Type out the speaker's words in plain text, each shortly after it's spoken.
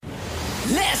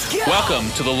Let's go!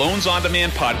 Welcome to the Loans on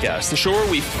Demand podcast, the show where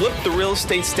we flip the real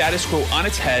estate status quo on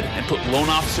its head and put loan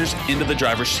officers into the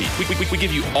driver's seat. We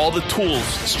give you all the tools,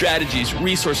 strategies,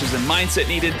 resources, and mindset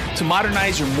needed to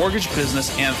modernize your mortgage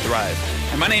business and thrive.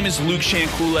 And my name is Luke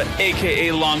Shankula, aka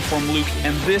Longform Luke,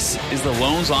 and this is the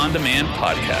Loans on Demand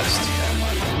podcast.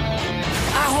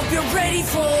 I hope you're ready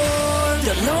for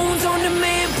the Loans on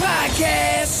Demand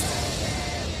podcast.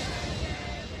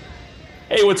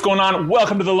 Hey, what's going on?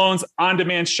 Welcome to the Loans on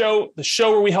Demand show, the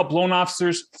show where we help loan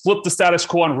officers flip the status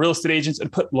quo on real estate agents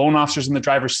and put loan officers in the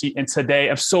driver's seat. And today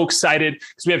I'm so excited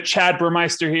because we have Chad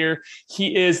Burmeister here.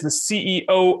 He is the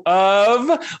CEO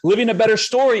of Living a Better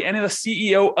Story and the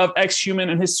CEO of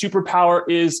XHuman. And his superpower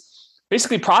is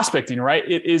basically prospecting, right?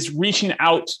 It is reaching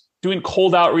out, doing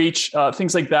cold outreach,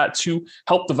 things like that to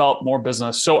help develop more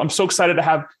business. So I'm so excited to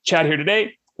have Chad here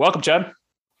today. Welcome, Chad.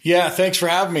 Yeah, thanks for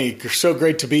having me. You're so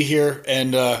great to be here.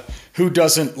 And who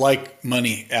doesn't like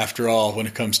money after all when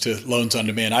it comes to loans on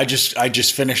demand? I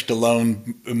just finished a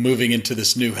loan moving into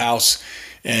this new house,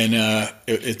 and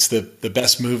it's the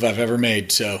best move I've ever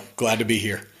made. So glad to be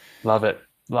here. Love it.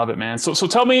 Love it, man. So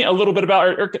tell me a little bit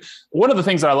about, one of the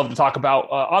things that I love to talk about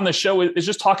on the show is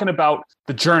just talking about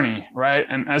the journey, right?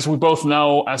 And as we both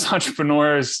know, as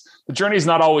entrepreneurs, the journey is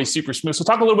not always super smooth. So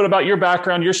talk a little bit about your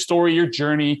background, your story, your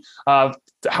journey,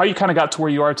 how you kind of got to where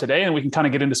you are today. And we can kind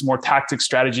of get into some more tactics,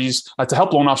 strategies to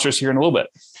help loan officers here in a little bit.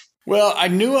 Well, I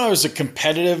knew I was a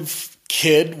competitive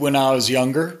kid when I was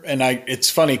younger. And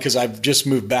it's funny because I've just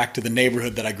moved back to the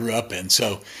neighborhood that I grew up in.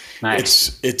 So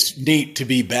nice. It's neat to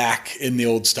be back in the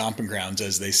old stomping grounds,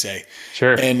 as they say.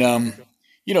 Sure. And,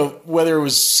 whether it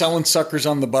was selling suckers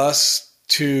on the bus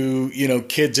to,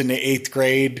 kids in the 8th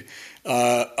grade,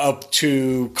 up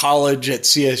to college at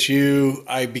CSU,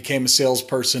 I became a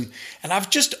salesperson. And I've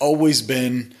just always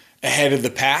been ahead of the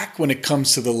pack when it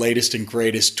comes to the latest and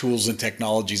greatest tools and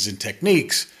technologies and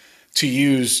techniques to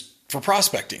use for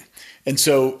prospecting. And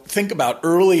so think about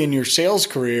early in your sales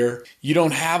career, you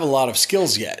don't have a lot of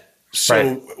skills yet. So,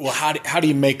 right. Well, how do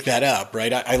you make that up,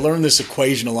 right? I learned this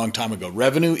equation a long time ago.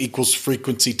 Revenue equals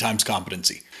frequency times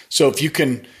competency. So if you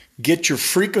can get your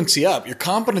frequency up, your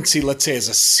competency, let's say, is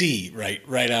a C,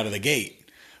 right out of the gate.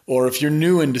 Or if you're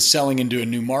new into selling into a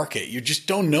new market, you just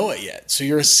don't know it yet. So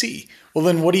you're a C. Well,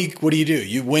 then what do you do?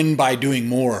 You win by doing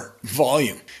more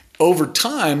volume. Over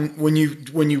time, when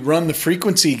you run the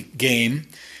frequency game,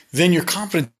 then your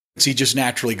competency just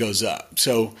naturally goes up.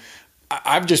 So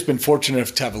I've just been fortunate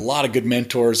enough to have a lot of good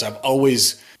mentors. I've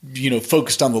always,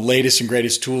 focused on the latest and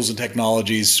greatest tools and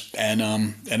technologies, and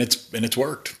it's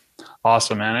worked.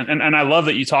 Awesome, man. And I love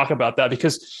that you talk about that,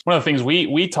 because one of the things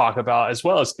we talk about as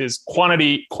well is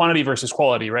quantity versus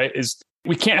quality, right? Is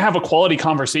we can't have a quality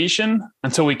conversation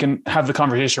until we can have the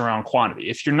conversation around quantity.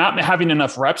 If you're not having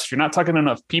enough reps, if you're not talking to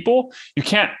enough people, you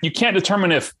can't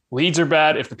determine if leads are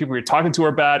bad, if the people you're talking to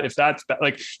are bad, if that's bad.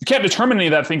 Like, you can't determine any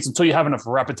of that things until you have enough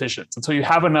repetitions, until you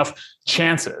have enough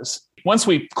chances. Once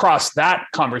we cross that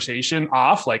conversation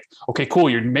off, like, okay, cool,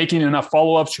 you're making enough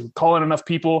follow-ups, you're calling enough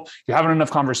people, you're having enough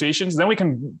conversations, then we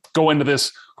can go into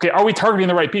this, okay, are we targeting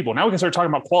the right people? Now we can start talking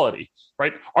about quality,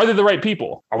 right? Are they the right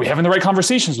people? Are we having the right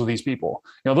conversations with these people?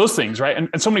 Those things, right?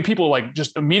 And so many people like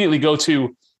just immediately go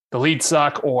to the leads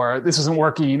suck, or this isn't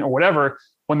working, or whatever,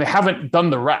 when they haven't done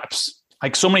the reps.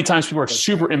 Like, so many times people are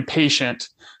super impatient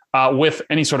with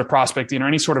any sort of prospecting or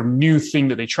any sort of new thing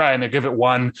that they try, and they give it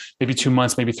 1, maybe 2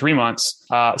 months, maybe 3 months.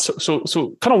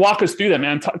 So kind of walk us through that,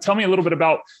 man. Tell me a little bit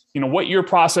about, what your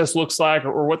process looks like,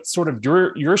 or what sort of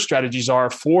your strategies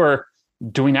are for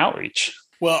doing outreach.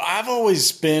 Well, I've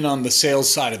always been on the sales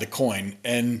side of the coin.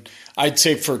 And I'd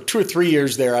say for 2 or 3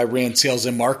 years there, I ran sales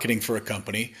and marketing for a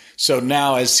company. So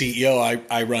now as CEO,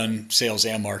 I run sales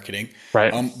and marketing.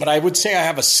 Right. But I would say I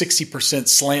have a 60%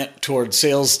 slant toward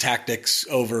sales tactics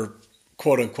over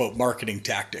quote unquote marketing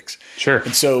tactics. Sure.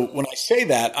 And so when I say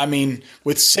that, I mean,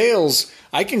 with sales,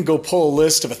 I can go pull a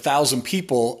list of 1,000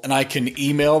 people and I can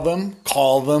email them,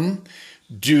 call them,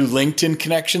 do LinkedIn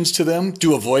connections to them,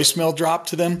 do a voicemail drop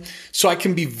to them. So I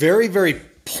can be very, very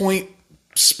point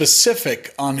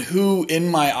specific on who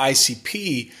in my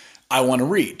ICP I want to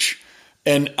reach.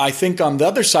 And I think on the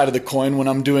other side of the coin, when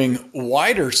I'm doing a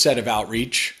wider set of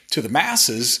outreach to the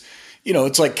masses,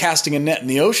 it's like casting a net in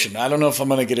the ocean. I don't know if I'm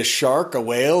going to get a shark, a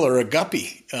whale, or a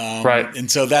guppy. Right.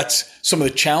 And so that's some of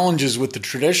the challenges with the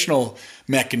traditional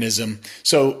mechanism.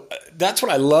 So that's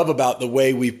what I love about the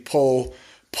way we pull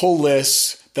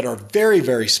lists that are very,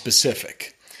 very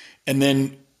specific, and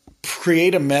then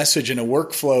create a message and a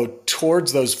workflow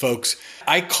towards those folks.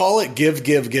 I call it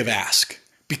give, ask.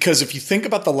 Because if you think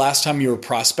about the last time you were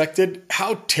prospected,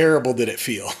 how terrible did it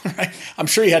feel? Right? I'm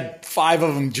sure you had 5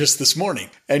 of them just this morning.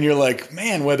 And you're like,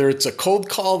 man, whether it's a cold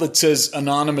call that says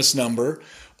anonymous number,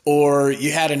 or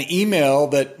you had an email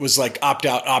that was like opt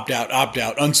out,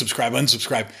 unsubscribe,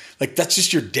 unsubscribe. Like that's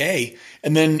just your day.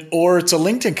 And then, or it's a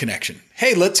LinkedIn connection.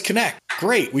 Hey, let's connect.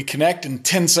 Great. We connect and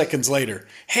 10 seconds later,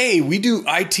 hey, we do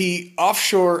IT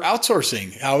offshore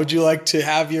outsourcing. How would you like to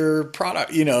have your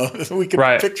product? You know, we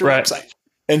can fix your website.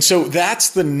 And so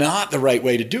that's not the right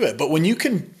way to do it. But when you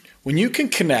can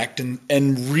connect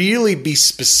and really be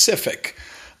specific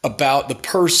about the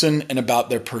person and about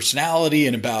their personality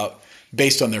and about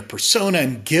based on their persona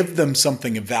and give them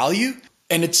something of value.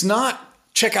 And it's not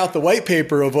check out the white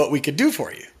paper of what we could do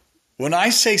for you. When I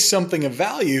say something of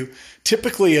value,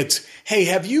 typically it's, hey,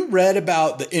 have you read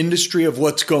about the industry of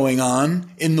what's going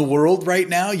on in the world right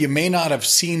now? You may not have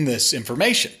seen this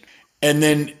information. And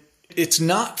then it's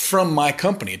not from my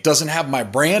company. It doesn't have my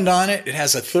brand on it. It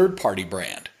has a third-party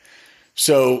brand.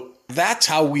 So that's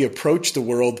how we approach the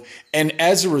world. And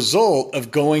as a result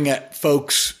of going at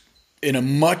folks in a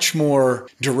much more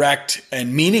direct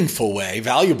and meaningful way,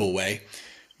 valuable way,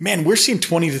 man, we're seeing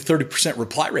 20 to 30%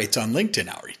 reply rates on LinkedIn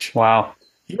outreach. Wow.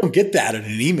 You don't get that in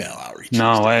an email outreach.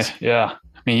 No way. Yeah.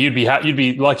 I mean, you'd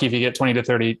be lucky if you get 20 to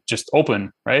 30 just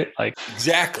open, right? Like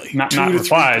exactly. Not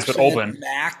replies, but open.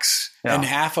 Max. Yeah. And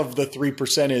half of the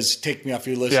 3% is take me off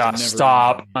your list. Yeah. And never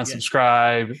Stop,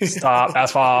 unsubscribe, stop,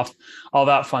 F off, all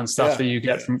that fun stuff that you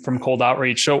get from cold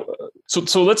outreach. So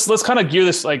let's kind of gear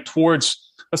this like towards.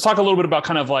 Let's talk a little bit about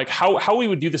kind of like how we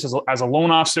would do this as a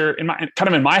loan officer. In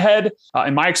my head,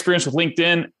 in my experience with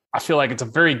LinkedIn, I feel like it's a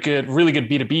really good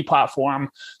B2B platform.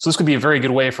 So this could be a very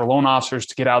good way for loan officers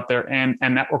to get out there and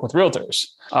network with realtors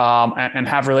and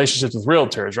have relationships with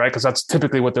realtors, right? Because that's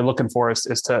typically what they're looking for is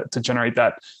to generate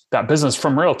that business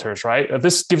from realtors, right?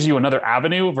 This gives you another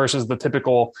avenue versus the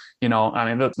typical,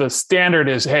 the standard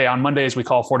is, hey, on Mondays we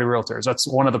call 40 realtors. That's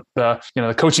one of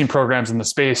the coaching programs in the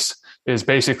space is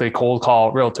basically cold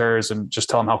call realtors and just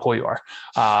tell them how cool you are.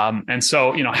 And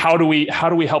so, how do we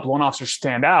help loan officers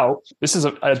stand out? This is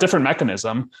a different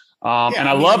mechanism. And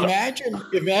I love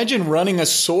imagine running a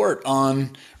sort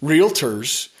on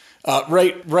realtors.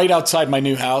 Right outside my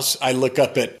new house, I look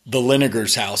up at the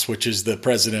Linegar's house, which is the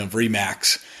president of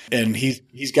RE/MAX, and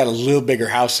he's got a little bigger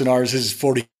house than ours. His is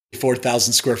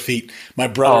 44,000 square feet. My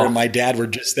brother and my dad were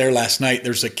just there last night.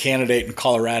 There's a candidate in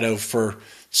Colorado for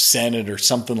Senate or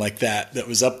something like that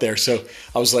was up there. So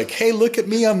I was like, hey, look at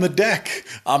me on the deck.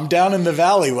 I'm down in the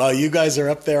valley while you guys are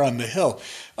up there on the hill.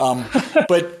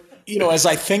 But as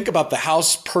I think about the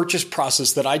house purchase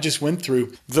process that I just went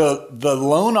through, the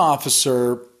loan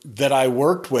officer that I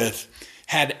worked with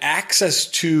had access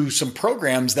to some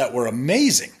programs that were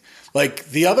amazing. Like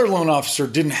the other loan officer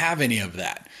didn't have any of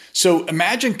that. So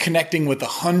imagine connecting with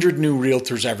 100 new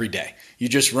realtors every day. You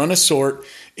just run a sort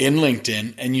in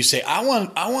LinkedIn and you say, I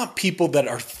want people that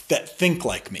think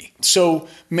like me. So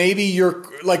maybe you're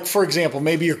like, for example,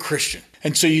 maybe you're Christian.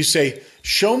 And so you say,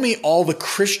 show me all the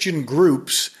Christian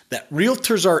groups that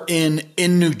realtors are in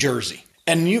New Jersey.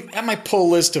 And I might pull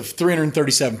a list of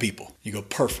 337 people. You go,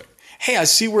 perfect. Hey, I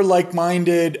see we're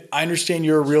like-minded. I understand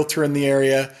you're a realtor in the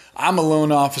area. I'm a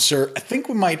loan officer. I think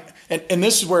we might, and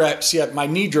this is where I see my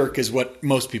knee jerk is what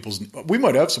most we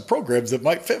might have some programs that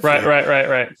might fit for you.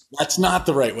 Right. That's not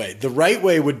the right way. The right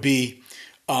way would be,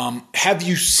 have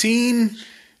you seen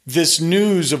this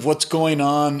news of what's going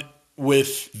on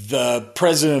with the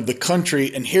president of the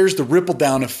country? And here's the ripple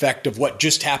down effect of what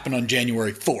just happened on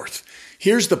January 4th.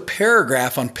 Here's the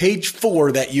paragraph on page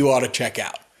 4 that you ought to check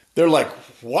out. They're like,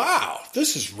 wow,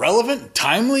 this is relevant,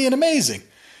 timely, and amazing.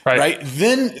 Right?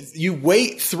 Then you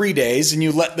wait 3 days and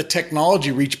you let the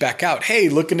technology reach back out. Hey,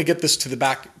 looking to get this to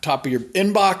the top of your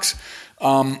inbox.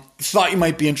 Thought you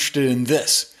might be interested in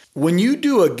this. When you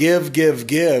do a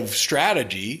give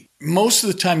strategy, most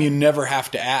of the time you never have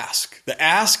to ask. The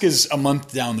ask is a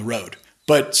month down the road.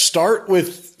 But start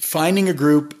with finding a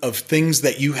group of things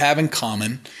that you have in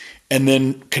common and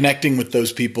then connecting with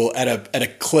those people at a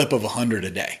clip of 100 a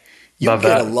day. You'll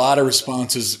get a lot of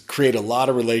responses, create a lot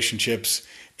of relationships.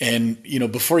 And,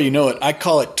 before you know it, I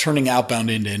call it turning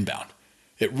outbound into inbound.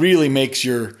 It really makes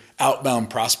your outbound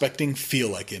prospecting feel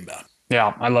like inbound.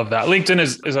 Yeah, I love that. LinkedIn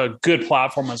is a good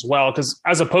platform as well, because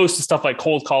as opposed to stuff like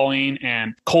cold calling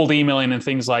and cold emailing and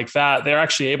things like that, they're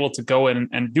actually able to go in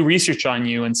and do research on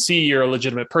you and see you're a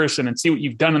legitimate person and see what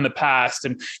you've done in the past.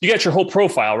 And you get your whole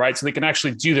profile, right? So they can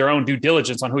actually do their own due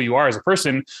diligence on who you are as a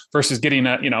person versus getting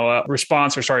a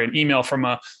response an email from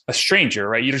a stranger,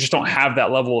 right? You just don't have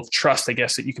that level of trust, I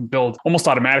guess, that you can build almost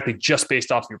automatically just based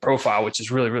off of your profile, which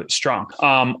is really, really strong.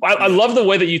 I love the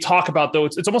way that you talk about, though.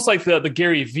 It's almost like the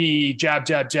Gary V jab,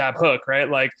 jab, jab, hook, right?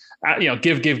 Like,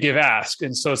 give, ask.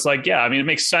 And so it's like, yeah, I mean, it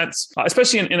makes sense,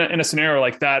 especially in a scenario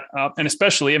like that. And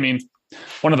especially, I mean,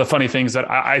 one of the funny things that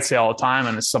I say all the time,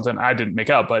 and it's something I didn't make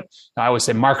up, but I always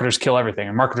say marketers kill everything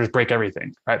and marketers break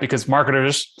everything, right? Because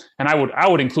marketers, and I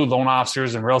would include loan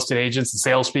officers and real estate agents and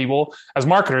salespeople as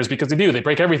marketers, because they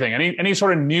break everything. Any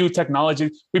sort of new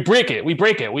technology, we break it,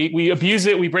 we abuse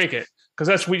it, we break it. Because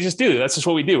that's what we just do. That's just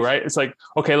what we do, right? It's like,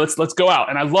 okay, let's go out.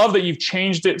 And I love that you've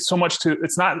changed it so much to,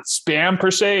 it's not spam per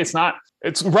se.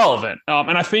 It's relevant.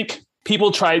 And I think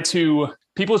people try to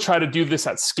do this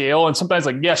at scale. And sometimes,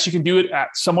 like, yes, you can do it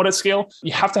somewhat at scale.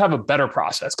 You have to have a better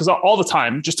process, because all the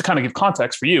time, just to kind of give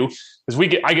context for you, is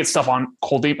I get stuff on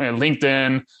cold email,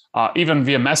 LinkedIn, even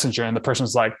via Messenger, and the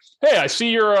person's like, "Hey, I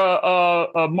see you're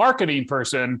a marketing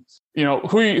person.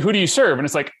 Who do you serve?" And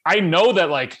it's like, I know that,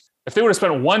 like, if they would have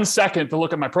spent 1 second to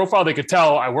look at my profile, they could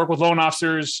tell I work with loan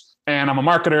officers and I'm a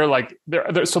marketer. Like,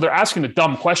 so they're asking a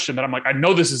dumb question that I'm like, I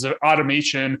know this is an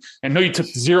automation and know you took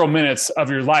 0 minutes of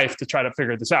your life to try to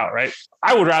figure this out, right?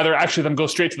 I would rather actually them go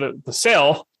straight to the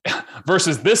sale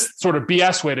versus this sort of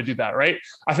BS way to do that, right?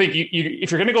 I think if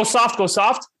you're going to go soft, go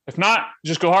soft. If not,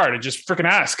 just go hard and just freaking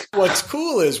ask. What's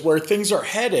cool is where things are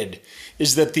headed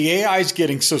is that the AI is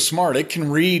getting so smart. It can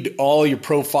read all your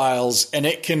profiles and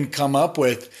it can come up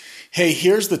with, hey,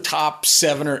 here's the top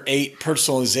 7 or 8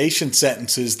 personalization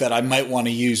sentences that I might want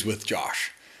to use with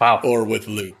Josh. Wow. Or with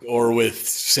Luke or with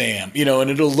Sam, and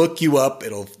it'll look you up,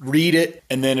 it'll read it,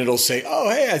 and then it'll say, oh,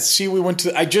 hey,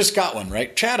 I just got one,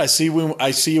 right? Chad, I see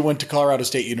you went to Colorado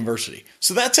State University.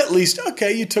 So that's at least,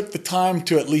 okay, you took the time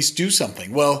to at least do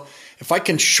something. Well, if I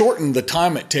can shorten the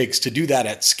time it takes to do that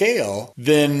at scale,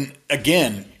 then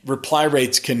again, reply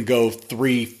rates can go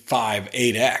 3, 5,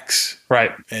 8x.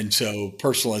 Right. And so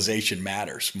personalization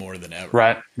matters more than ever.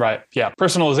 Right. Yeah.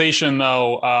 Personalization,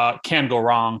 though, can go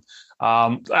wrong.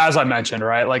 As I mentioned,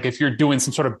 right? Like, if you're doing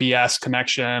some sort of BS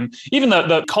connection, even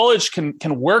the college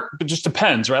can work, but it just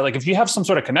depends, right? Like, if you have some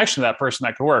sort of connection to that person,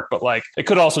 that could work, but like, it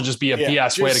could also just be a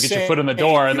BS way to get your foot in the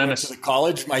door. And then it's the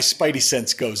college, my spidey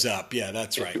sense goes up. Yeah,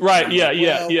 that's right. Right. Yeah.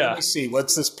 Let me see.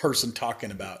 What's this person talking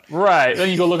about? Right.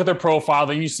 Then you go look at their profile,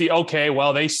 then you see, okay,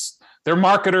 well, they're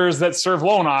marketers that serve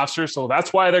loan officers, so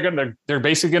that's why they're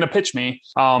basically going to pitch me.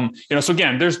 So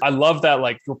again, I love that,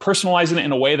 like, we're personalizing it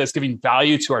in a way that's giving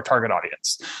value to our target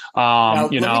audience.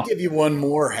 Let me give you one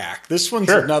more hack. This one's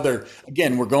another.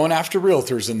 Again, we're going after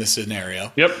realtors in this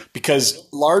scenario. Yep. Because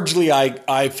largely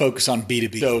I focus on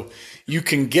B2B. So you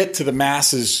can get to the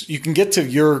masses, you can get to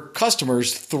your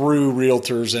customers through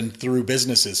realtors and through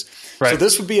businesses. Right. So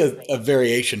this would be a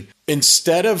variation.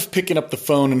 Instead of picking up the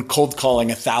phone and cold calling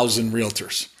 1,000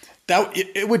 realtors,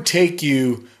 it would take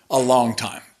you a long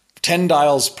time, 10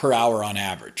 dials per hour on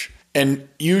average. And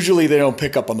usually they don't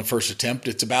pick up on the first attempt.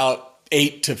 It's about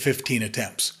 8 to 15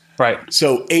 attempts. Right.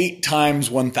 So 8 times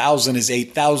 1,000 is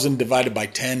 8,000 divided by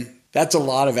 10. That's a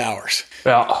lot of hours.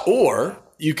 Yeah. Or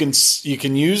you can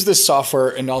use this software,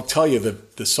 and I'll tell you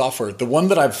the software, the one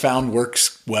that I've found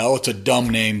works well. It's a dumb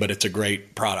name, but it's a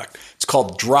great product. It's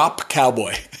called Drop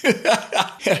Cowboy.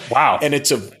 Wow. And it's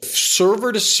a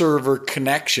server to server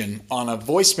connection on a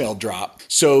voicemail drop.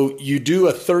 So you do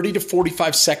a 30 to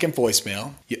 45 second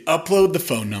voicemail, you upload the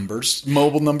phone numbers,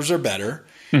 mobile numbers are better.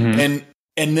 Mm-hmm.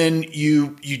 And then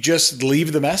you just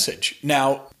leave the message.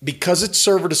 Now, because it's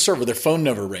server to server, their phone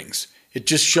never rings. It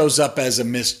just shows up as a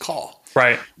missed call.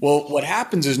 Right. Well, what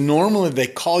happens is normally they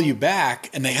call you back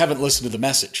and they haven't listened to the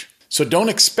message. So don't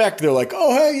expect they're like,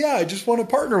 oh, hey, yeah, I just want to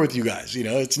partner with you guys.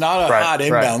 It's not a hot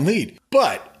inbound lead.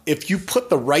 But if you put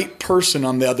the right person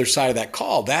on the other side of that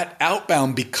call, that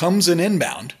outbound becomes an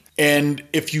inbound. And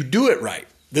if you do it right,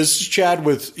 this is Chad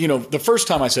with, the first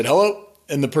time I said hello,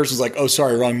 and the person's like, oh,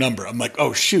 sorry, wrong number. I'm like,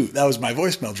 oh, shoot, that was my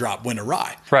voicemail drop, went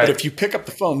awry. Right. But if you pick up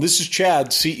the phone, this is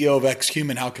Chad, CEO of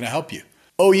XHuman. How can I help you?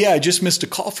 Oh, yeah, I just missed a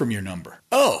call from your number.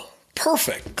 Oh,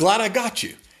 perfect. Glad I got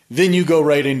you. Then you go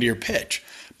right into your pitch.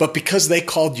 But because they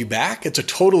called you back, it's a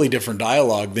totally different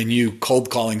dialogue than you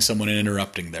cold calling someone and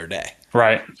interrupting their day.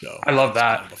 Right. So, I love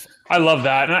that. I love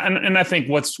that. And I think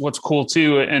what's cool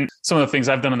too, and some of the things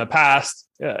I've done in the past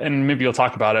and maybe you'll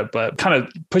talk about it, but kind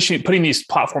of putting these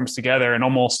platforms together and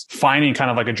almost finding kind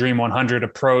of like a Dream 100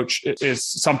 approach is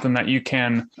something that you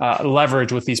can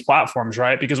leverage with these platforms,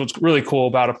 right? Because what's really cool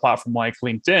about a platform like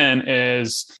LinkedIn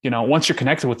is, once you're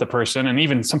connected with the person, and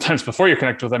even sometimes before you're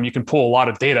connected with them, you can pull a lot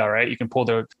of data, right? You can pull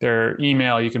their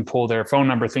email, you can pull their phone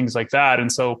number, things like that.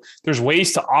 And so there's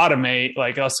ways to automate,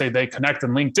 like let's say they connect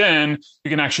in LinkedIn, you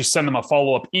can actually send them a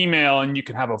follow-up email and you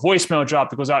can have a voicemail drop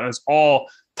that goes out and it's all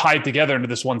tied together into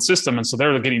this one system. And so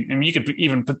they're getting, and you could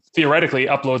even theoretically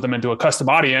upload them into a custom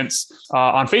audience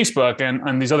on Facebook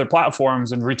and these other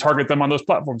platforms and retarget them on those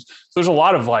platforms. So there's a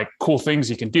lot of like cool things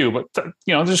you can do, but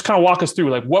just kind of walk us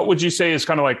through, like, what would you say is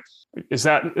kind of like, is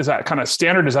that kind of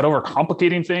standard? Is that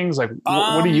overcomplicating things? Like,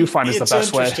 what do you find is the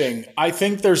best way? I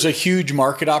think there's a huge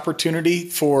market opportunity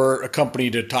for a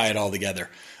company to tie it all together.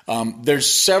 There's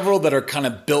several that are kind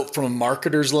of built from a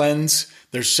marketer's lens.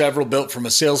 There's several built from a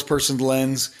salesperson's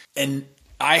lens. And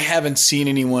I haven't seen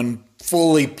anyone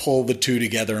fully pull the two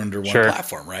together under one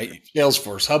platform, right?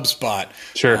 Salesforce, HubSpot.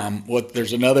 Sure.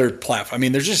 There's another platform. I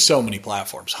mean, there's just so many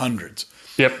platforms, hundreds.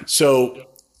 Yep. So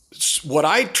what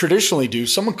I traditionally do,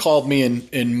 someone called me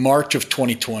in March of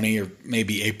 2020 or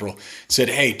maybe April, said,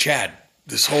 "Hey, Chad,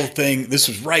 this whole thing, this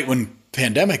was right when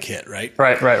pandemic hit, right?"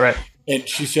 Right. And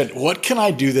she said, "What can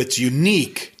I do that's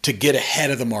unique to get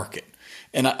ahead of the market?"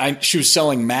 And she was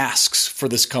selling masks for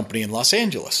this company in Los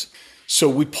Angeles. So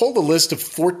we pulled a list of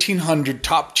 1,400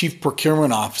 top chief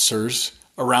procurement officers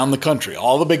around the country,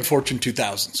 all the big Fortune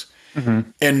 2000s. Mm-hmm.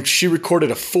 And she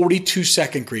recorded a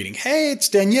 42-second greeting. "Hey, it's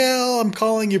Danielle. I'm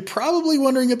calling. You're probably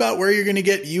wondering about where you're going to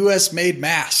get U.S.-made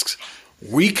masks.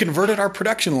 We converted our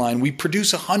production line. We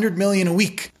produce 100 million a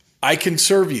week. I can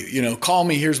serve you. Call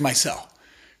me. Here's my cell."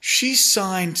 She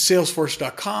signed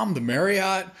Salesforce.com, the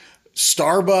Marriott,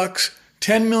 Starbucks,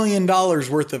 $10 million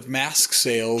worth of mask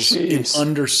sales in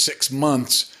under 6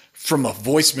 months from a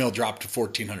voicemail drop to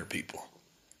 1,400 people.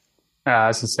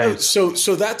 That's insane.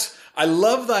 So that's, I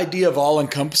love the idea of all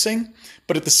encompassing,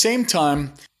 but at the same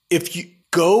time, if you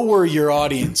go where your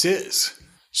audience is.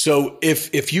 So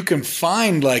if you can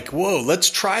find like, whoa, let's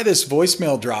try this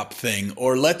voicemail drop thing,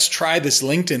 or let's try this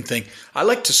LinkedIn thing. I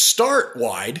like to start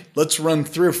wide. Let's run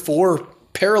 3 or 4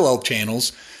 parallel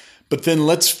channels, but then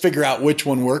let's figure out which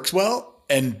one works well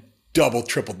and double,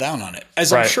 triple down on it,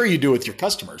 as I'm sure you do with your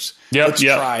customers. Let's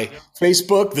try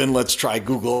Facebook, then let's try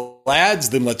Google Ads,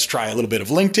 then let's try a little bit of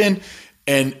LinkedIn.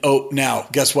 And now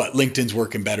guess what? LinkedIn's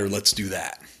working better. Let's do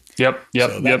that. Yep.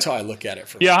 So that's how I look at it.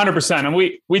 100%. And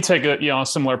we take a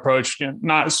similar approach,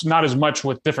 not as much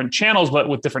with different channels, but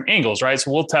with different angles, right?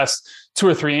 So we'll test 2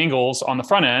 or 3 angles on the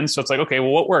front end. So it's like, okay, well,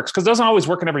 what works? Because it doesn't always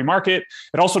work in every market.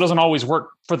 It also doesn't always work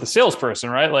for the salesperson,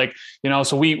 right? Like,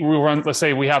 so we run, let's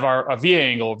say we have a VA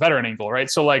angle, veteran angle, right?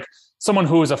 So like someone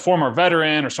who is a former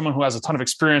veteran or someone who has a ton of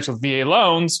experience with VA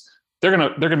loans, they're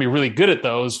gonna be really good at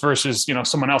those versus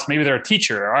someone else. Maybe they're a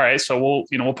teacher. All right, so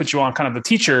we'll put you on kind of the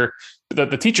teachers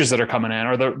that are coming in,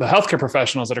 or the healthcare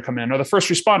professionals that are coming in, or the first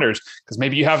responders, because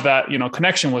maybe you have that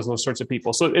connection with those sorts of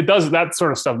people. So it does, that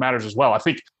sort of stuff matters as well. I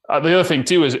think the other thing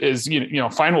too is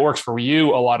find what works for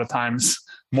you a lot of times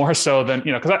more so than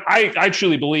because I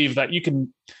truly believe that you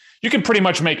can pretty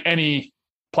much make any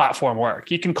platform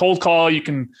work. You can cold call, you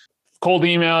can cold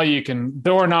email, you can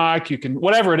door knock, you can,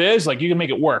 whatever it is, like you can make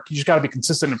it work. You just got to be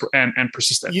consistent and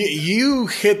persistent. You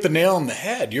hit the nail on the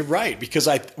head. You're right. Because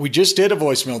we just did a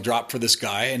voicemail drop for this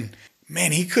guy and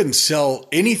man, he couldn't sell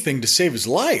anything to save his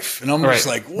life. And I'm just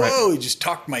like, whoa, he just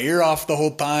talked my ear off the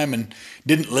whole time and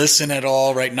didn't listen at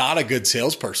all. Right. Not a good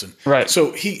salesperson. Right.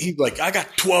 So he like, I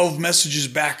got 12 messages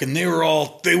back and they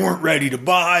weren't ready to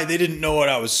buy. They didn't know what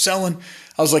I was selling.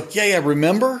 I was like, yeah,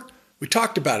 remember? We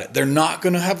talked about it. They're not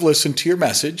going to have listened to your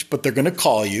message, but they're going to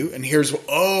call you. And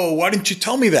why didn't you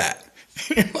tell me that?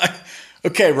 Like,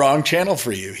 okay, wrong channel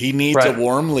for you. He needs a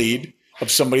warm lead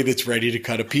of somebody that's ready to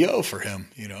cut a PO for him.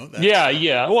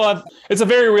 Yeah. Well, it's a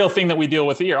very real thing that we deal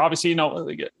with here. Obviously,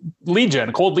 lead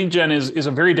gen, cold lead gen is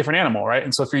a very different animal, right?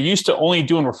 And so if you're used to only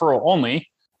doing referral only,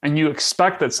 and you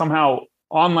expect that somehow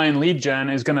online lead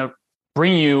gen is going to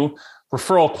bring you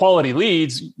referral quality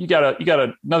leads, you got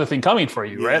another thing coming for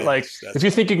you, right? Like if you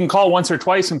think you can call once or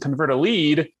twice and convert a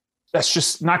lead, that's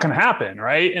just not going to happen,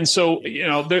 right? And so,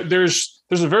 there's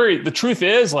the truth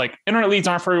is like internet leads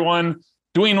aren't for everyone.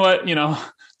 Doing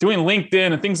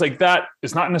LinkedIn and things like that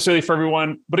is not necessarily for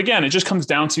everyone. But again, it just comes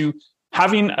down to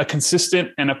having a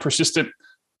consistent and a persistent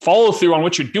follow through on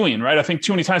what you're doing, right? I think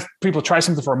too many times people try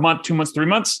something for a month, 2 months, 3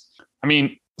 months. I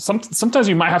mean, sometimes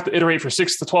you might have to iterate for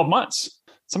 6 to 12 months.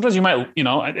 Sometimes you might,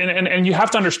 and you have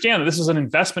to understand that this is an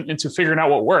investment into figuring out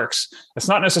what works. It's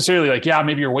not necessarily like,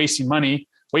 maybe you're wasting money.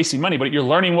 wasting money, but you're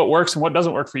learning what works and what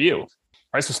doesn't work for you.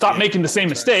 Right. So stop making the same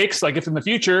mistakes. Like if in the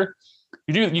future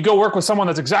you go work with someone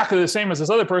that's exactly the same as this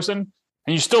other person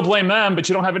and you still blame them, but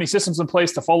you don't have any systems in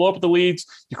place to follow up with the leads.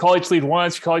 You call each lead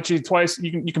once, you call each lead twice.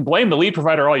 You can blame the lead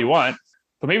provider all you want,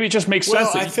 but maybe it just makes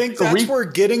sense. I think that's where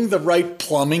getting the right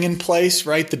plumbing in place,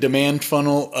 right? The demand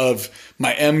funnel of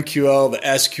my MQL, the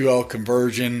SQL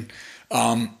conversion.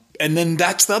 And then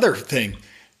that's the other thing.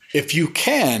 If you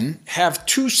can have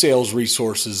 2 sales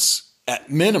resources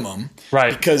at minimum,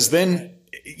 right? Because then,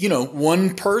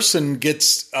 one person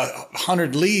gets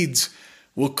 100 leads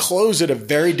will close at a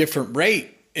very different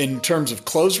rate in terms of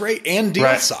close rate and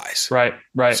deal size. Right.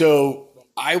 So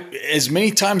as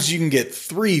many times as you can get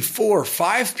 3, 4,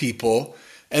 5 people,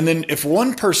 and then if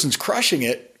one person's crushing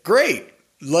it, great.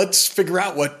 Let's figure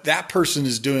out what that person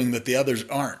is doing that the others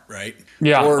aren't, right?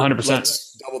 Yeah, or 100%.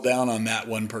 Let's double down on that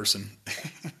one person.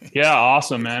 Yeah,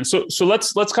 awesome, man. So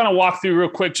let's kind of walk through real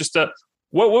quick. Just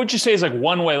what would you say is like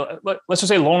one way? Let's just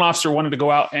say a loan officer wanted to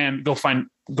go out and go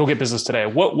get business today.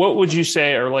 What would you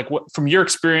say, or like what from your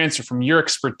experience or from your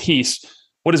expertise,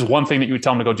 what is one thing that you would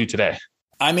tell them to go do today?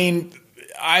 I mean,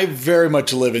 I very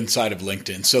much live inside of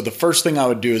LinkedIn. So the first thing I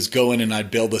would do is go in and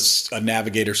I'd build a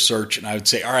Navigator search, and I would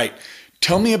say, all right,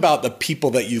 tell me about the people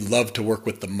that you love to work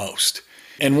with the most.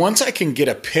 And once I can get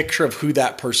a picture of who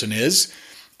that person is,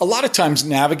 a lot of times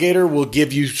Navigator will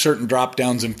give you certain drop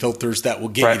downs and filters that will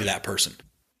get you to that person.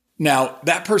 Now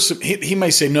that person, he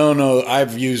may say, no,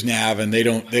 I've used Nav and they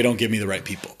don't give me the right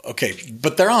people. Okay.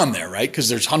 But they're on there, right? Because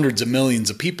there's hundreds of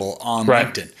millions of people on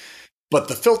LinkedIn, but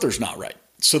the filter's not right.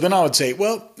 So then I would say,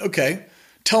 well, okay,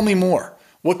 tell me more.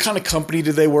 What kind of company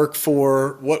do they work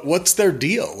for? What's their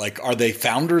deal? Like, are they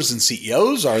founders and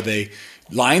CEOs? Are they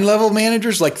line level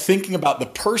managers? Like thinking about the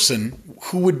person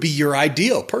who would be your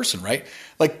ideal person, right?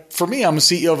 Like for me, I'm a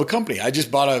CEO of a company. I just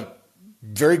bought a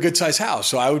very good sized house.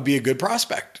 So I would be a good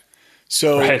prospect.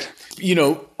 So,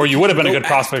 or you would have been a good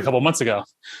prospect a couple of months ago.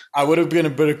 I would have been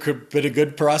a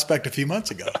good prospect a few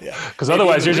months ago. Yeah. Because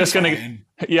otherwise you're just going to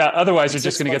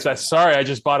get that. Sorry, I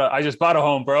just bought a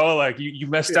home, bro. Like you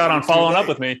missed out on following up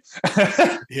with me.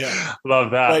 Yeah.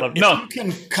 Love that. But you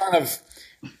can kind of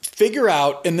figure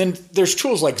out, and then there's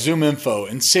tools like Zoom Info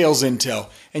and Sales Intel,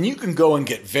 and you can go and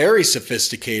get very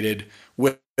sophisticated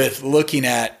with looking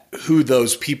at who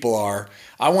those people are.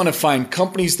 I want to find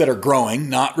companies that are growing,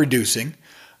 not reducing.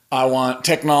 I want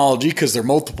technology because their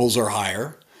multiples are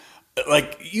higher.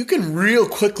 Like you can real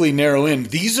quickly narrow in.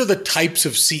 These are the types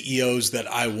of CEOs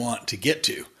that I want to get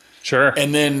to. Sure.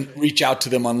 And then reach out to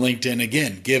them on LinkedIn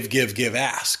again. Give,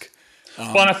 ask.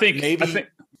 Well, and I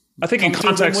think in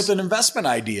context with an investment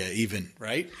idea, even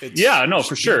right.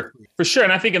 For sure.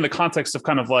 And I think in the context of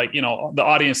kind of like the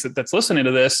audience that's listening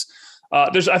to this.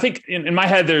 I think in my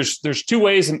head, there's 2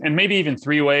 ways and maybe even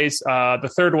 3 ways. The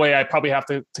third way, I probably have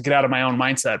to get out of my own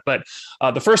mindset. But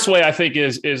the first way I think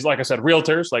is like I said,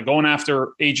 realtors, like going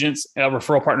after agents,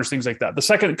 referral partners, things like that. The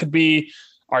second could be,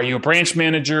 are you a branch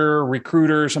manager,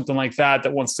 recruiter, something like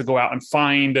that wants to go out and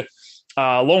find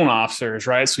loan officers,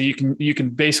 right? So you can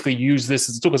basically use this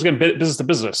as a tool. Because again, business to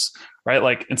business, right?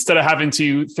 Like instead of having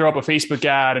to throw up a Facebook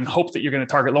ad and hope that you're going to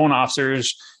target loan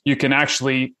officers, you can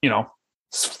actually,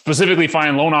 specifically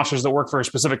find loan officers that work for a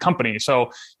specific company. So,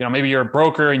 maybe you're a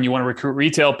broker and you want to recruit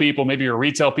retail people. Maybe you're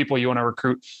retail people. You want to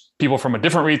recruit people from a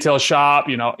different retail shop.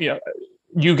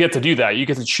 You get to do that. You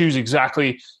get to choose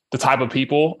exactly the type of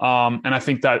people. And I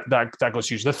think that goes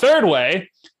huge. The third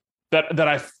way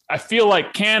that I feel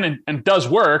like can and does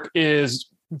work is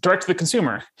direct to the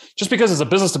consumer. Just because it's a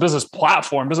business to business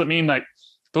platform doesn't mean like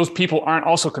those people aren't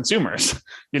also consumers.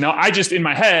 I just in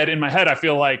my head, I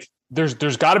feel like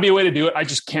there's got to be a way to do it. I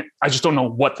just don't know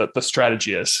what the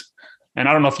strategy is. And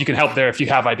I don't know if you can help there if you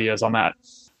have ideas on that.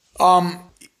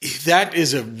 That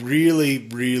is a really,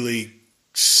 really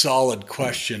solid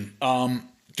question.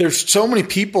 There's so many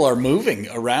people are moving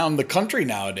around the country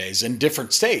nowadays in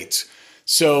different states.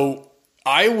 So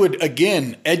I would,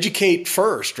 again, educate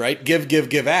first, right?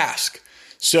 Give, ask.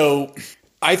 So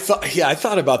I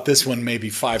thought about this one maybe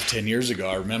 5-10 years ago.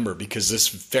 I remember because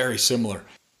this is very similar.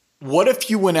 What if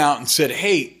you went out and said,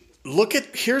 hey,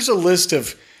 here's a list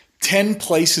of 10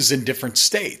 places in different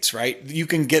states, right? You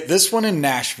can get this one in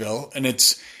Nashville and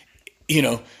it's,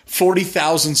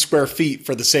 40,000 square feet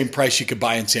for the same price you could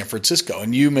buy in San Francisco.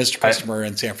 And you, Mr. Customer, are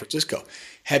in San Francisco.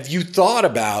 Have you thought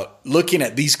about looking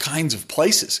at these kinds of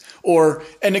places?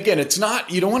 And again, it's not,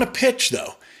 you don't want to pitch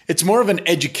though. It's more of an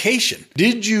education.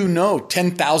 Did you know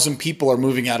 10,000 people are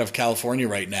moving out of California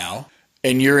right now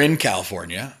and you're in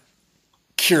California?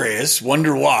 Curious,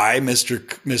 wonder why, Mr.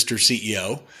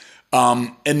 CEO.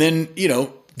 And then,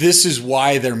 this is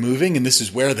why they're moving and this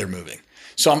is where they're moving.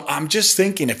 So I'm just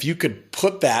thinking if you could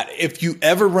put that, if you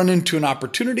ever run into an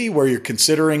opportunity where you're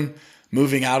considering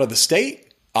moving out of the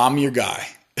state, I'm your guy.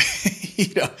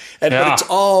 But it's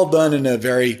all done in a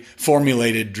very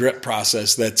formulated drip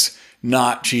process that's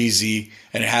not cheesy,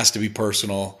 and it has to be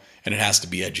personal, and it has to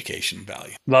be education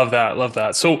value. Love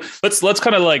that. So let's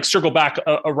kind of like circle back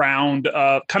around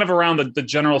the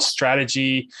general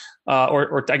strategy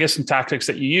or I guess some tactics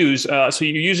that you use. So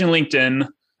you're using LinkedIn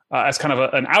as kind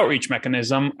of an outreach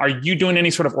mechanism. Are you doing any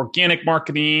sort of organic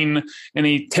marketing?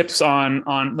 Any tips on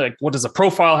like what does a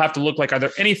profile have to look like? Are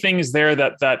there any things there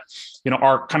that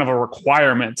are kind of a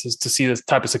requirement to see this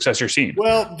type of success you're seeing?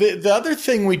 Well, the other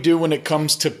thing we do when it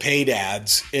comes to paid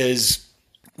ads is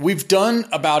we've done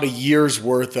about a year's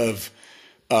worth of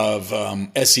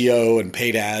SEO and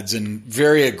paid ads, and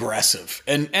very aggressive,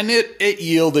 and it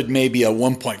yielded maybe a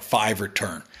 1.5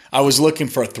 return. I was looking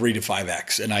for a 3 to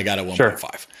 5x, and I got a 1.5.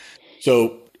 Sure.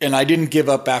 So, and I didn't give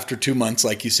up after 2 months,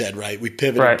 like you said, right? We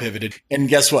pivoted. And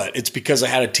guess what? It's because I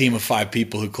had a team of 5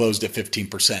 people who closed at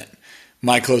 15%.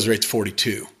 My close rate's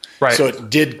 42. Right. So it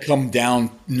did come down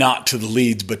not to the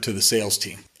leads, but to the sales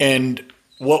team. And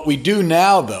what we do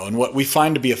now, though, and what we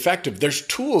find to be effective, there's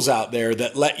tools out there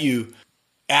that let you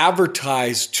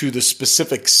advertise to the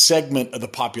specific segment of the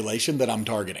population that I'm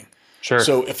targeting. Sure.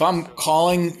 So if I'm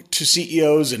calling to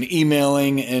CEOs and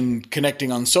emailing and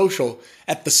connecting on social,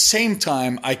 at the same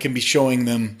time, I can be showing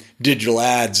them digital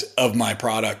ads of my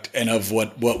product and of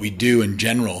what we do in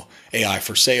general, AI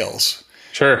for sales.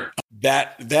 Sure.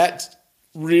 That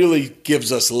really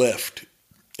gives us lift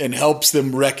and helps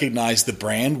them recognize the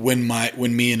brand when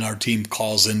me and our team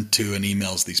calls into and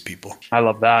emails these people. I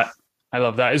love that.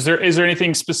 Is there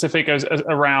anything specific as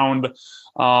around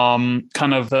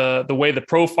kind of the way the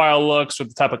profile looks or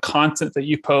the type of content that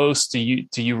you post? Do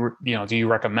you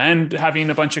recommend having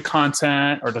a bunch of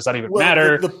content, or does that even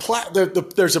matter?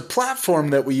 There's a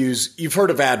platform that we use. You've heard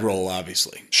of AdRoll,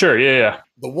 obviously. Sure. Yeah.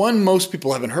 The one most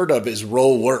people haven't heard of is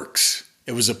RollWorks.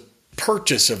 It was a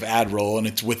purchase of AdRoll, and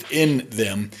it's within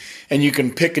them, and you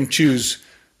can pick and choose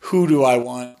who do I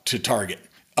want to target.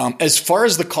 As far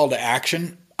as the call to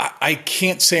action, I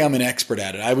can't say I'm an expert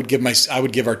at it. I would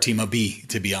give our team a B,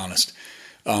 to be honest.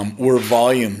 We're a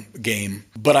volume game,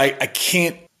 but I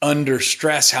can't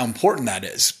understress how important that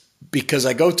is, because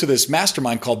I go to this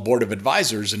mastermind called Board of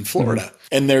Advisors in Florida,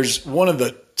 and there's one of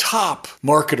the top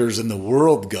marketers in the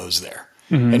world goes there.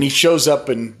 Mm-hmm. And he shows up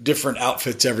in different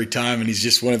outfits every time, and he's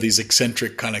just one of these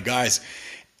eccentric kind of guys.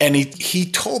 And he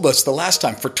told us the last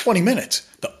time for 20 minutes,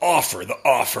 the offer.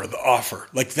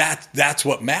 Like that's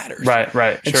what matters.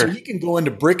 Right. And sure. So you can go into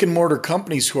brick and mortar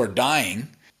companies who are dying,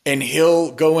 and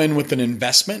he'll go in with an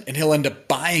investment, and he'll end up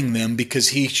buying them because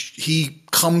he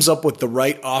comes up with the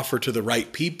right offer to the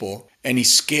right people, and he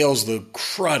scales the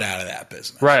crud out of that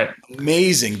business. Right.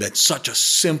 Amazing that such a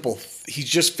simple he's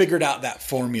just figured out that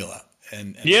formula.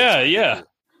 And yeah.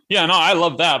 No, I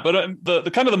love that. But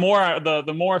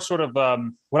the more sort of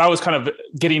what I was kind of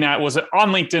getting at was on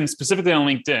LinkedIn, specifically on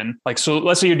LinkedIn. Like, so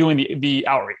let's say you're doing the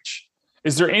outreach.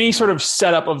 Is there any sort of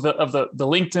setup of the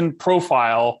LinkedIn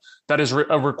profile that is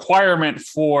a requirement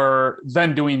for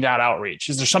then doing that outreach?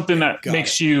 Is there something that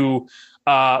makes you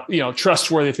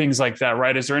trustworthy, things like that,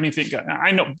 right? Is there anything?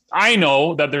 I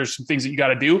know that there's some things that you got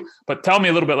to do, but tell me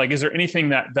a little bit. Like, is there anything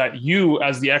that you,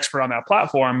 as the expert on that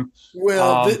platform?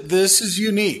 Well, this is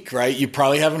unique, right? You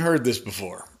probably haven't heard this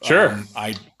before. Sure.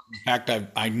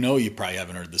 I know you probably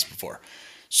haven't heard this before.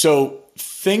 So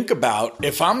think about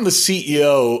if I'm the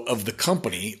CEO of the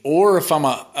company, or if I'm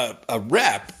a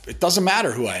rep. It doesn't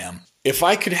matter who I am. If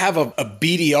I could have a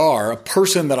BDR, a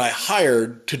person that I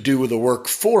hired to do the work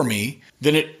for me,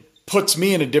 then it puts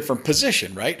me in a different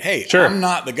position, right? Hey, sure. I'm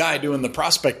not the guy doing the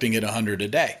prospecting at 100 a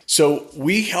day. So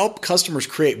we help customers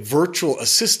create virtual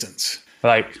assistants.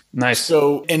 Like, nice.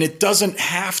 So, and it doesn't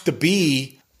have to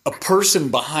be a person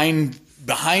behind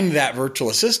that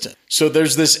virtual assistant. So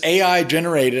there's this AI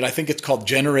generated, I think it's called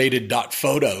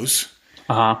generated.photos.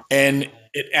 And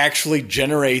it actually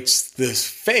generates this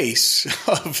face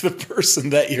of the person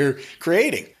that you're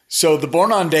creating. So the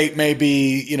born on date may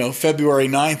be, February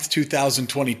 9th,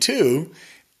 2022.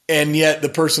 And yet the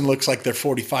person looks like they're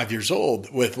 45 years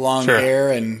old with long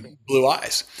hair and blue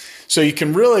eyes. So you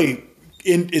can really,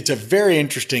 it's a very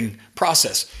interesting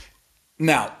process.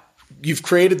 Now, you've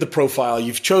created the profile,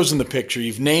 you've chosen the picture,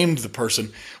 you've named the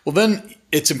person. Well, then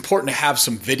it's important to have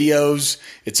some videos.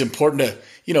 It's important to,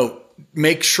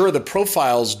 make sure the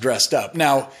profile's dressed up.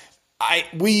 Now,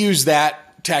 we use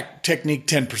that technique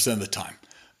 10% of the time.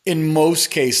 in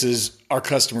most cases, our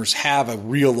customers have a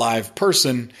real live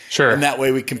person. Sure. And that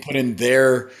way we can put in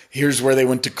here's where they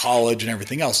went to college and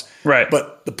everything else. Right.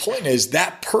 But the point is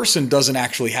that person doesn't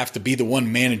actually have to be the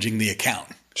one managing the account.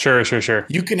 Sure.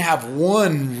 You can have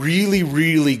one really,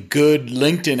 really good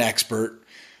LinkedIn expert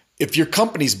if your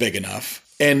company's big enough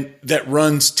and that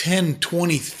runs 10,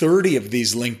 20, 30 of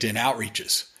these LinkedIn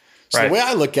outreaches. So the way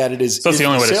I look at it is that's the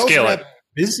only way to scale it.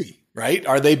 Busy, right?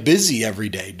 Are they busy every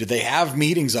day? Do they have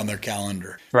meetings on their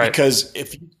calendar? Right. Because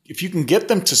if you can get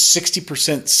them to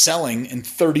 60% selling and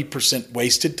 30%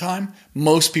 wasted time,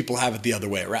 most people have it the other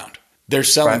way around. They're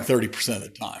selling 30% of the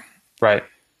time. Right.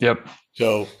 Yep.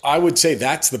 So I would say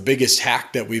that's the biggest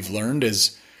hack that we've learned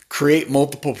is create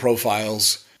multiple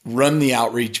profiles, run the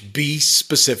outreach, be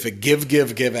specific, give,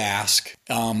 ask.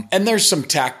 And there's some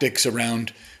tactics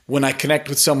around when I connect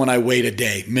with someone, I wait a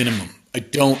day minimum. I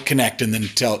don't connect and then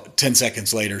 10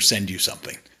 seconds later send you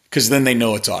something because then they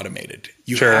know it's automated.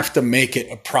 You have to make it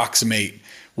approximate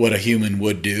what a human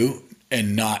would do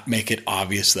and not make it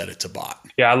obvious that it's a bot.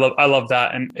 Yeah, I love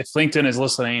that. And if LinkedIn is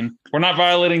listening, we're not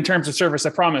violating terms of service, I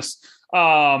promise.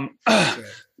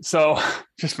 So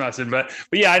just messing, but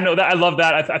yeah, I know that. I love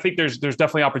that. I think there's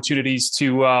definitely opportunities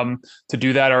to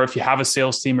do that. Or if you have a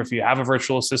sales team, or if you have a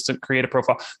virtual assistant, create a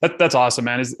profile. That's awesome,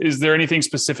 man. Is there anything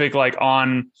specific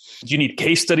do you need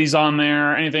case studies on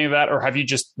there, anything of that? Or have you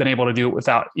just been able to do it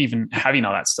without even having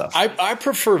all that stuff? I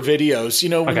prefer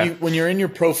videos, when you're in your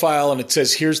profile and it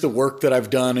says, here's the work that I've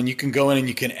done, and you can go in and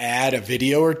you can add a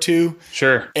video or two.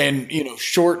 Sure. And,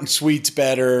 short and sweet's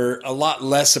better, a lot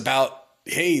less about,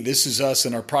 hey, this is us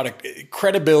and our product.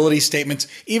 Credibility statements,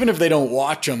 even if they don't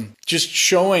watch them, just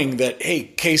showing that, hey,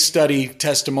 case study,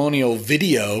 testimonial,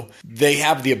 video, they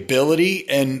have the ability.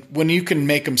 And when you can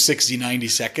make them 60, 90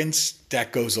 seconds,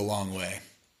 that goes a long way.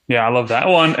 Yeah, I love that.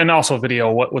 Well, and also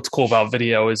video, what's cool about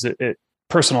video is it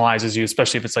personalizes you,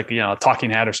 especially if it's like, a talking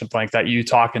head or something like that, you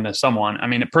talking to someone. I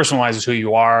mean, it personalizes who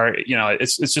you are.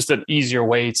 It's just an easier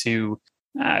way to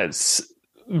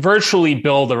virtually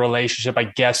build a relationship, I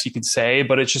guess you could say,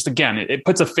 but it's just, again, it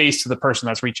puts a face to the person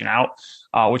that's reaching out,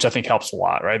 which I think helps a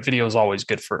lot, right? Video is always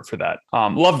good for that.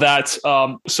 Love that.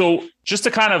 So just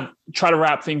to kind of try to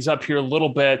wrap things up here a little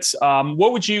bit,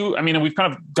 what would you, we've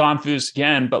kind of gone through this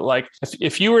again, but like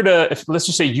if let's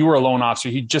just say you were a loan officer,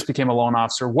 you just became a loan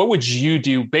officer, what would you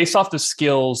do based off the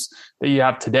skills that you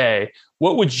have today?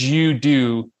 What would you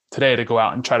do today to go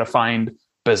out and try to find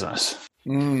business?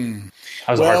 That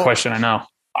was a hard question, I know.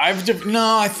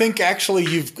 I think actually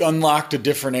you've unlocked a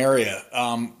different area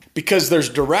because there's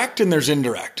direct and there's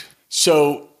indirect.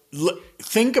 So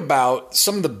think about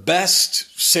some of the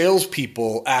best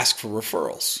salespeople ask for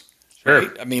referrals. Sure.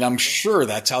 Right? I'm sure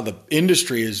that's how the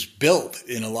industry is built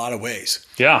in a lot of ways.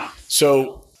 Yeah.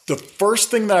 So the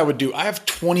first thing that I would do, I have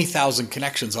 20,000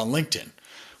 connections on LinkedIn.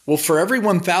 Well, for every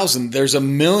 1,000, there's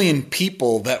 1 million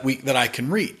people that I can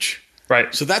reach.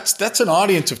 Right. So that's an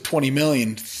audience of 20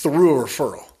 million through a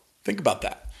referral. Think about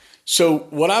that. So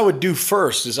what I would do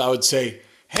first is I would say,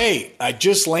 hey, I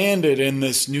just landed in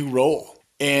this new role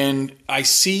and I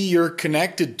see you're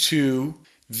connected to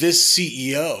this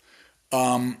CEO.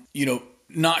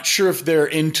 Not sure if they're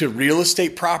into real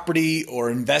estate property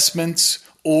or investments,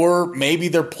 or maybe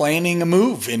they're planning a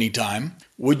move anytime.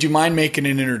 Would you mind making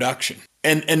an introduction?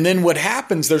 And then what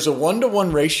happens, there's a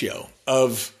 1-to-1 ratio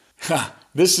of,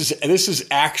 this is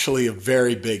actually a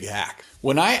very big hack.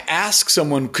 When I ask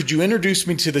someone, could you introduce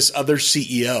me to this other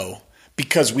CEO?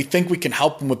 Because we think we can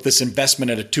help them with this investment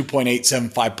at a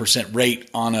 2.875% rate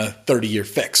on a 30-year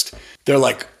fixed. They're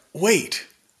like, wait,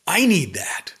 I need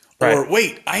that. Right. Or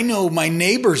wait, I know my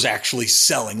neighbor's actually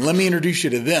selling. Let me introduce you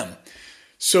to them.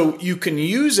 So you can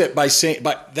use it by saying,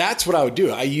 but that's what I would do.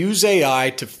 I use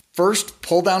AI to first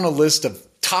pull down a list of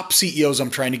top CEOs I'm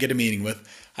trying to get a meeting with.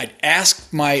 I'd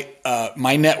ask my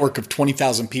network of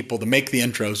 20,000 people to make the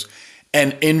intros.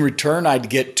 And in return, I'd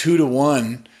get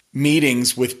 2-to-1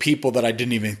 meetings with people that I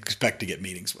didn't even expect to get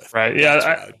meetings with. Right.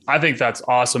 Yeah. I think that's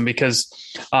awesome because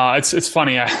it's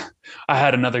funny. I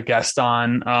had another guest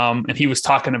on and he was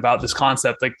talking about this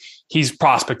concept. Like he's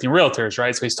prospecting realtors,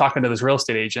 right? So he's talking to this real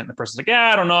estate agent and the person's like,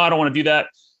 yeah, I don't know. I don't want to do that.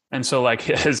 And so like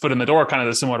his foot in the door, kind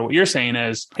of similar to what you're saying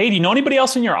is, hey, do you know anybody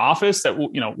else in your office that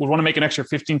would want to make an extra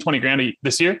 15, 20 grand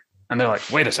this year? And they're like,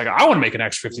 wait a second, I want to make an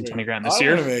extra 15, 20 grand this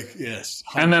year. Yes.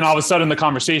 100%. And then all of a sudden the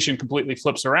conversation completely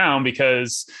flips around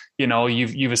because,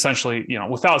 you've essentially,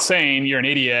 without saying you're an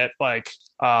idiot, like,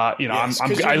 I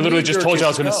literally just told you I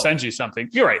was going to send you something.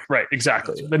 You're right. Right.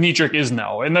 Exactly. The knee jerk is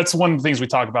no. And that's one of the things we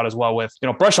talk about as well with,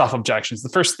 brush off objections. The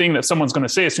first thing that someone's going to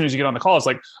say as soon as you get on the call is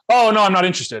like, oh no, I'm not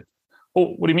interested.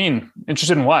 Well, what do you mean?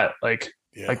 Interested in what? Like,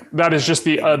 Yeah. Like that is just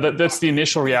that's the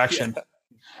initial reaction. Yeah.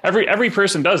 Every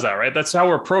person does that, right? That's how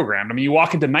we're programmed. I mean, you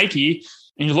walk into Nike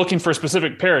and you're looking for a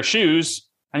specific pair of shoes,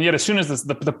 and yet as soon as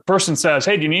the person says,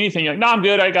 "Hey, do you need anything?" You're like, "No, I'm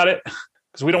good. I got it,"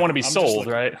 because we don't want to be sold,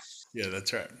 right? Yeah,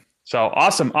 that's right. So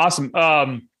awesome.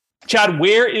 Chad,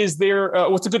 where is there?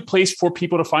 What's a good place for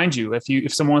people to find you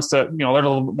if someone wants to learn a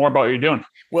little bit more about what you're doing?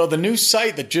 Well, the new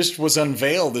site that just was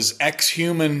unveiled is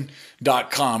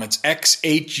xhuman.com. It's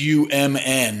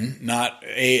XHUMN, not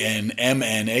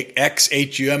ANMN,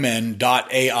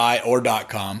 XHUMN.ai or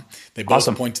 .com. They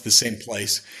both point to the same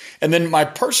place. And then my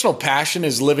personal passion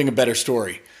is living a better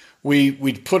story. We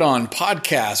put on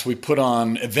podcasts, we put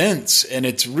on events, and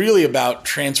it's really about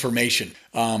transformation.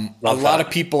 A lot of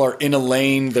people are in a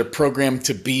lane, they're programmed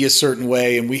to be a certain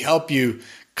way, and we help you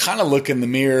kind of look in the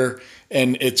mirror,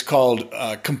 and it's called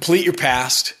Complete Your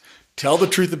Past, Tell the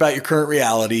Truth About Your Current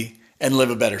Reality, and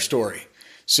Live a Better Story.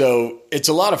 So it's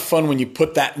a lot of fun when you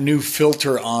put that new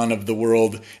filter on of the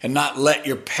world and not let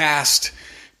your past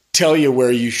tell you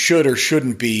where you should or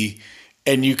shouldn't be,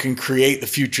 and you can create the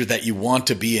future that you want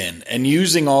to be in. And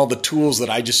using all the tools that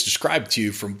I just described to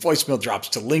you, from voicemail drops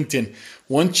to LinkedIn,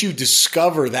 once you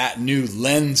discover that new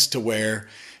lens to where,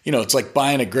 it's like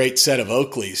buying a great set of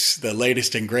Oakleys, the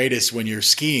latest and greatest when you're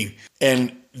skiing,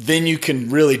 and then you can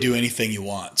really do anything you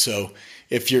want. So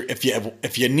if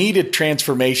you need a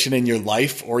transformation in your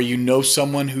life, or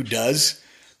someone who does,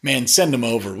 man, send them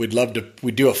over. We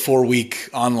do a 4-week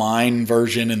online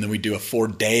version, and then we do a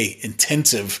 4-day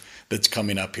intensive that's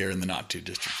coming up here in the not too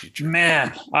distant future.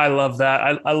 Man, I love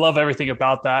that. I love everything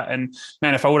about that. And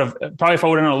man, if I would have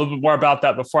known a little bit more about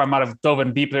that before, I might have dove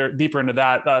in deeper into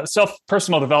that.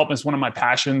 Personal development is one of my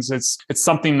passions. It's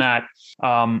something that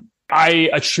I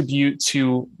attribute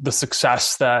to the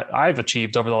success that I've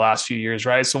achieved over the last few years,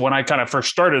 right? So when I kind of first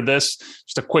started this,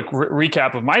 just a quick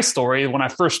recap of my story. When I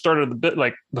first started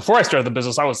before I started the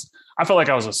business, I felt like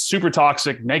I was a super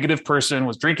toxic, negative person,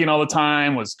 was drinking all the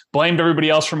time, blamed everybody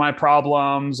else for my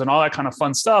problems and all that kind of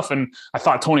fun stuff. And I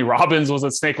thought Tony Robbins was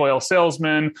a snake oil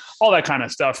salesman, all that kind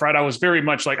of stuff, right? I was very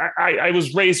much like, I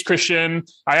was raised Christian.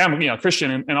 I am,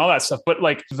 Christian and all that stuff. But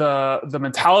like the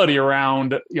mentality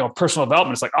around, personal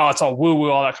development is like, oh, it's all woo woo,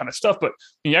 all that kind of stuff. But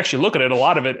when you actually look at it, a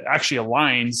lot of it actually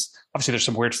aligns. Obviously there's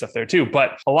some weird stuff there too,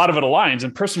 but a lot of it aligns.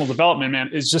 And personal development,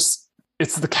 man, it's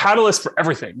the catalyst for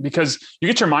everything, because you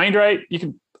get your mind right.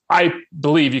 I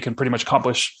believe you can pretty much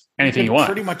accomplish anything you want.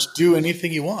 Pretty much do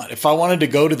anything you want. If I wanted to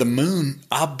go to the moon,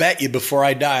 I'll bet you before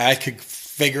I die, I could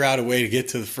figure out a way to get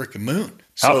to the freaking moon.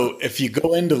 So if you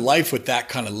go into life with that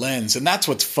kind of lens, and that's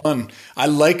what's fun. I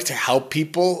like to help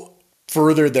people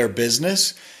further their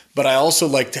business, but I also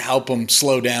like to help them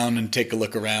slow down and take a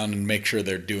look around and make sure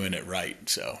they're doing it right.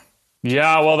 So.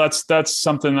 Yeah, well, that's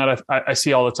something that I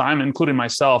see all the time, including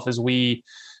myself, is we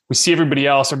see everybody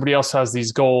else has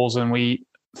these goals, and we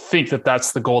think that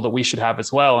that's the goal that we should have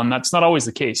as well. And that's not always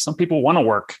the case. Some people want to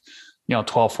work, 12,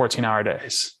 14-hour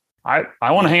days. I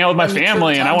want to hang out with my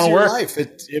family and I want to work. Life.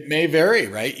 It may vary,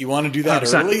 right? You want to do that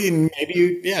 100%. Early, and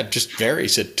maybe it just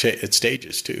varies at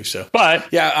stages too. So, but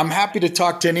yeah, I'm happy to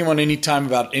talk to anyone anytime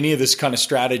about any of this kind of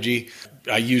strategy.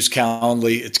 I use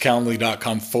Calendly. It's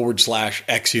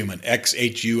calendly.com/xhuman,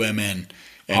 XHUMN.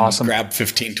 And awesome. Grab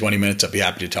 15, 20 minutes. I'd be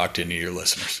happy to talk to any of your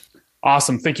listeners.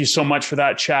 Awesome. Thank you so much for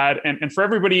that, Chad. And for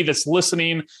everybody that's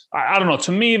listening, I don't know,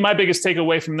 to me, my biggest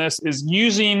takeaway from this is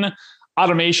using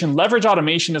automation, leverage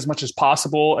automation as much as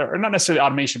possible, or not necessarily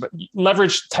automation, but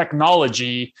leverage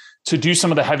technology to do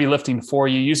some of the heavy lifting for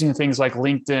you, using things like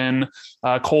LinkedIn,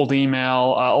 cold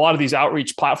email, a lot of these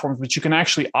outreach platforms, but you can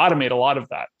actually automate a lot of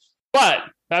that. But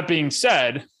that being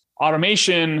said,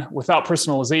 automation without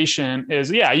personalization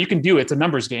is, you can do it. It's a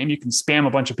numbers game. You can spam a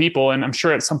bunch of people, and I'm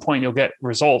sure at some point you'll get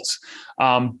results.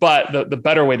 But the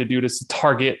better way to do it is to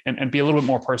target and be a little bit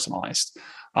more personalized.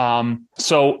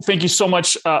 So thank you so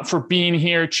much for being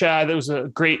here, Chad. That was a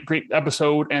great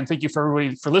episode. And thank you for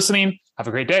everybody for listening. Have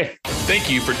a great day. Thank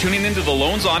you for tuning into the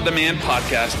Loans on Demand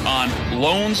podcast on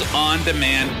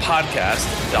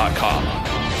loansondemandpodcast.com.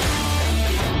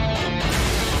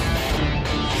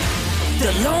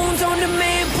 The Loans on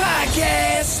Demand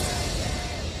Podcast.